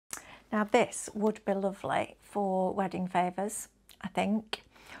Now this would be lovely for wedding favours, I think,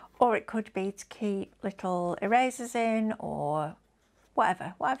 or it could be to keep little erasers in or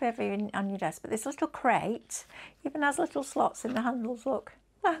whatever on your desk. But this little crate even has little slots in the handles, look,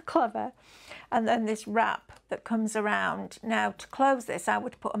 clever. And then this wrap that comes around. Now to close this I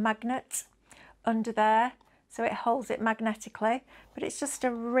would put a magnet under there so it holds it magnetically, but it's just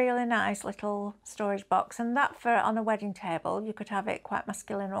a really nice little storage box, and that for on a wedding table you could have it quite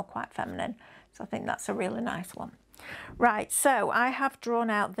masculine or quite feminine, so I think that's a really nice one. Right, so I have drawn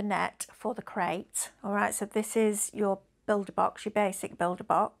out the net for the crate. All right, so this is your builder box, your basic builder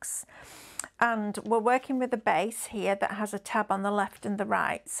box, and we're working with a base here that has a tab on the left and the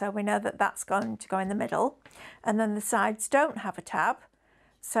right, so we know that that's going to go in the middle, and then the sides don't have a tab,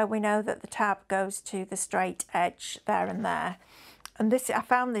 so we know that the tab goes to the straight edge there and there. And this, I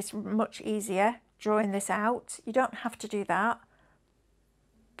found this much easier drawing this out. You don't have to do that,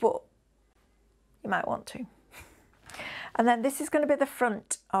 but you might want to. And then this is going to be the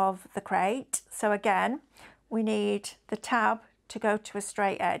front of the crate. So again, we need the tab to go to a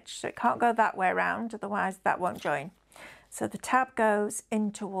straight edge. So it can't go that way around, otherwise that won't join. So the tab goes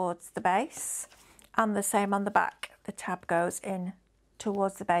in towards the base, and the same on the back. The tab goes in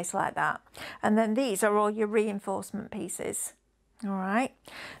towards the base like that. And then these are all your reinforcement pieces. All right,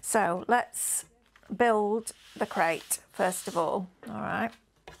 so let's build the crate first of all. All right,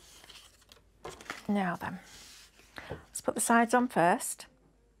 now then, let's put the sides on first.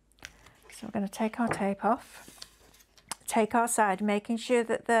 So we're going to take our tape off, take our side, making sure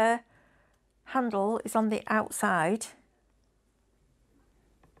that the handle is on the outside,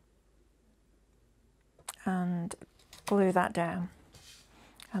 and glue that down.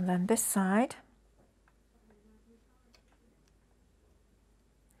 And then this side,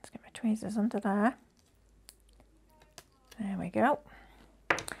 let's get my tweezers under there. There we go.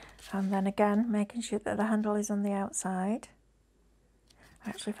 And then again, making sure that the handle is on the outside. I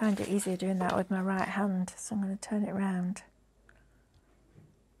actually find it easier doing that with my right hand, so I'm going to turn it around.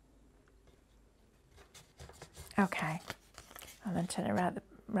 Okay, and then turn it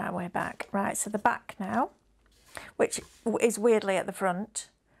right way back. Right, so the back now, which is weirdly at the front.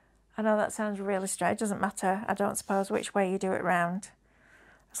 I know that sounds really strange, doesn't matter, I don't suppose, which way you do it round,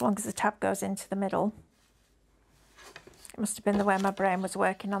 as long as the tab goes into the middle. It must have been the way my brain was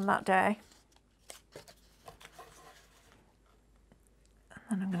working on that day.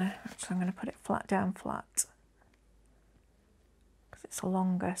 And then I'm gonna put it flat down flat, because it's a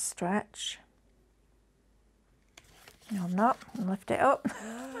longer stretch. No, I'm not, and lift it up.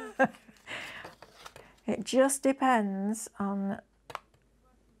 It just depends on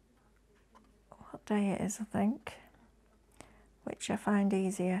what day it is, I think, which I find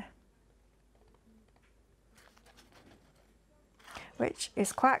easier. Which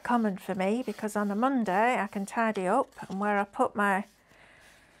is quite common for me, because on a Monday I can tidy up, and where I put my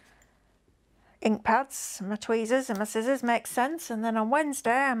ink pads, my tweezers and my scissors makes sense, and then on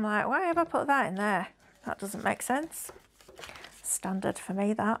Wednesday I'm like, why have I put that in there? That doesn't make sense. Standard for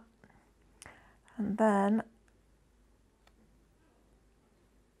me, that. And then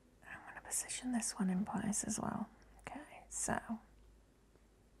I'm going to position this one in place as well. Okay, so I'm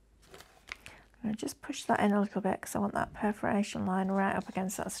going to just push that in a little bit, because I want that perforation line right up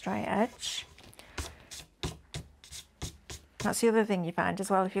against that straight edge. That's the other thing you find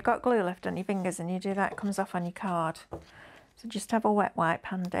as well, if you've got glue left on your fingers and you do that, it comes off on your card. So just have a wet wipe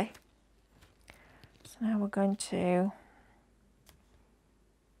handy. So now we're going to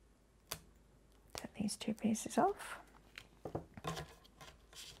take these two pieces off.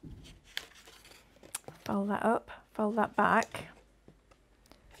 Fold that up, fold that back,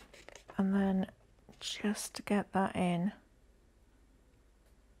 and then just get that in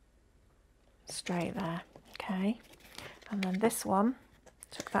straight there, okay? And then this one,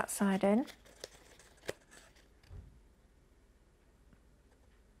 tuck that side in.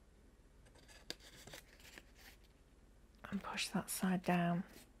 And push that side down.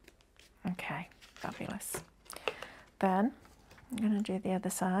 Okay, fabulous. Then I'm going to do the other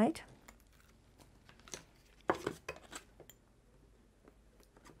side.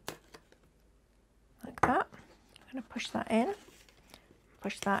 Like that. I'm going to push that in,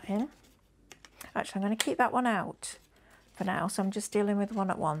 push that in. Actually, I'm going to keep that one out for now, so I'm just dealing with one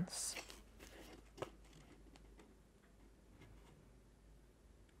at once.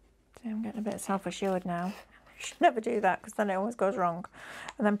 See, I'm getting a bit self-assured now. I should never do that, because then it always goes wrong.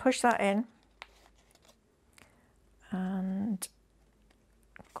 And then push that in and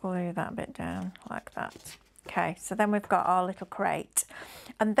glue that bit down like that. Okay, so then we've got our little crate,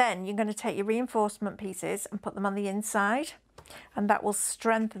 and then you're going to take your reinforcement pieces and put them on the inside. and that will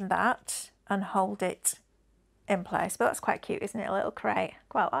strengthen that and hold it in place. But that's quite cute, isn't it? A little crate.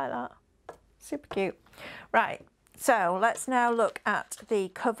 Quite like that. Super cute. Right, so let's now look at the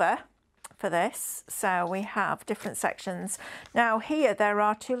cover for this. So we have different sections. Now here there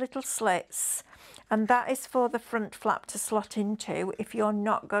are two little slits, and that is for the front flap to slot into if you're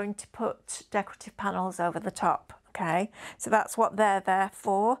not going to put decorative panels over the top. Okay, so that's what they're there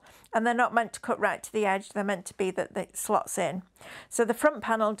for, and they're not meant to cut right to the edge. They're meant to be that it slots in. So the front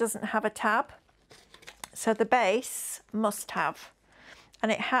panel doesn't have a tab, so the base must have,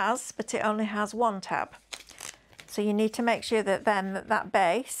 and it has, but it only has one tab. So you need to make sure that then that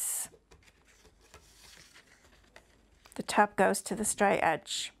base, the tab goes to the straight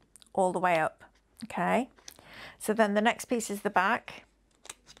edge all the way up. Okay, so then the next piece is the back,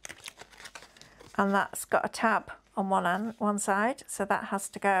 and that's got a tab on one side, so that has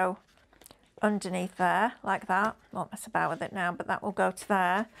to go underneath there like that. Won't mess about with it now, but that will go to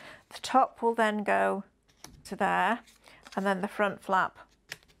there. The top will then go to there, and then the front flap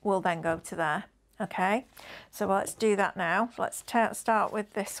will then go to there. Okay, so let's do that now. Let's start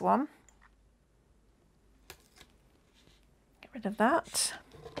with this one. Get rid of that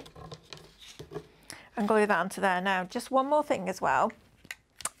and glue that onto there. Now, just one more thing as well.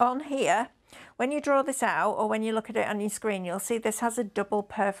 On here, when you draw this out, or when you look at it on your screen, you'll see this has a double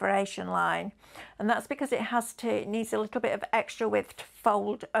perforation line, and that's because it needs a little bit of extra width to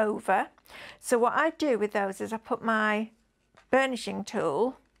fold over. So what I do with those is I put my burnishing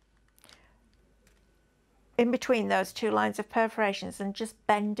tool in between those two lines of perforations and just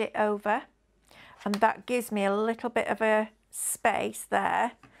bend it over, and that gives me a little bit of a space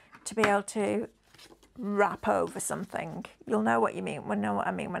there to be able to wrap over something. You'll know what you mean, know what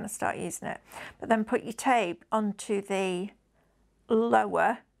I mean when I start using it. But then put your tape onto the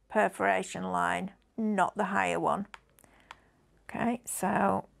lower perforation line, not the higher one. Okay,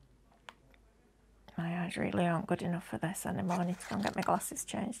 so my eyes really aren't good enough for this anymore. I need to go and get my glasses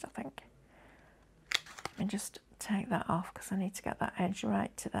changed, I think. Let me just take that off because I need to get that edge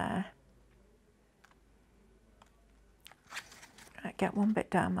right to there. Right, get one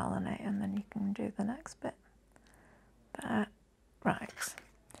bit down, Melanie, and then you can do the next bit. There, right.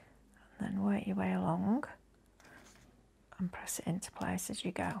 And then work your way along and press it into place as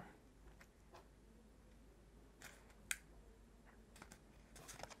you go.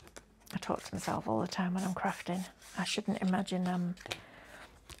 I talk to myself all the time when I'm crafting. I shouldn't imagine I'm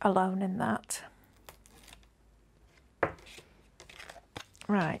alone in that.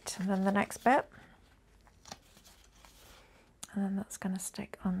 Right, and then the next bit. And then that's going to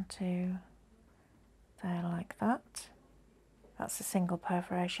stick onto there like that. That's a single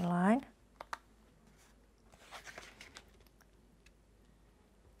perforation line.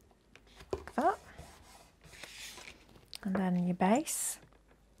 Like that. And then your base.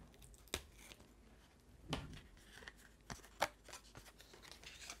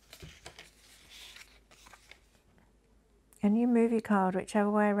 And you move your card whichever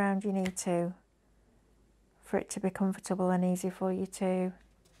way around you need to, for it to be comfortable and easy for you to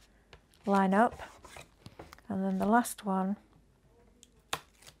line up. And then the last one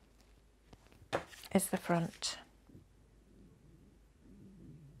is the front.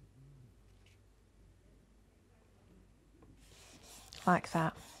 Like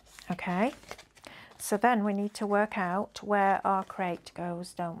that. Okay, so then we need to work out where our crate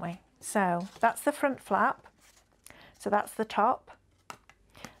goes, don't we? So that's the front flap, so that's the top,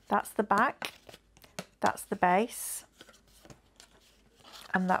 that's the back, that's the base,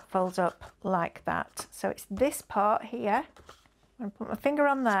 and that folds up like that. So it's this part here. I'm going to put my finger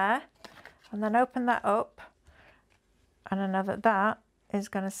on there and then open that up, and I know that that is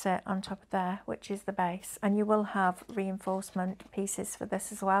going to sit on top of there, which is the base. And you will have reinforcement pieces for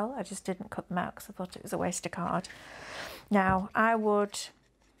this as well. I just didn't cut them out because I thought it was a waste of card. Now, I would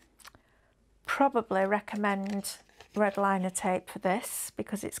probably recommend red liner tape for this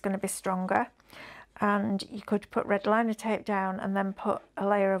because it's going to be stronger. And you could put red liner tape down and then put a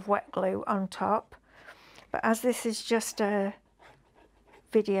layer of wet glue on top. But as this is just a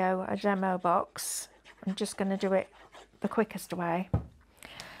video, a demo box, I'm just going to do it the quickest way.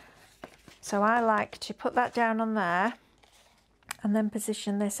 So I like to put that down on there and then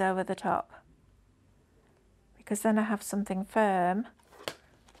position this over the top, because then I have something firm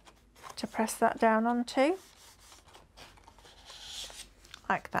to press that down onto,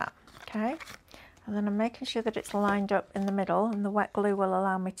 like that, okay? And then I'm making sure that it's lined up in the middle, and the wet glue will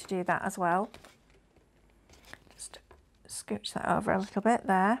allow me to do that as well. Just scooch that over a little bit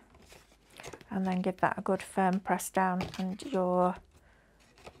there, and then give that a good firm press down, and your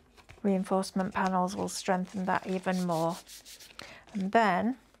reinforcement panels will strengthen that even more. And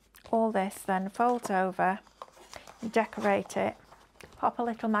then all this then folds over, you decorate it, pop a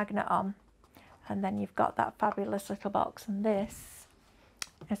little magnet on, and then you've got that fabulous little box. And this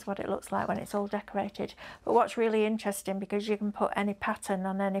is what it looks like when it's all decorated. But what's really interesting, because you can put any pattern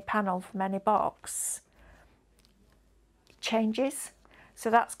on any panel from any box, it changes. So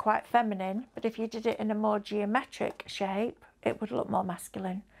that's quite feminine, but if you did it in a more geometric shape, it would look more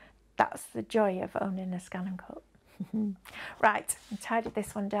masculine. That's the joy of owning a Scan and Cut. Right, I tidied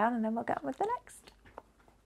this one down and then we'll get on with the next.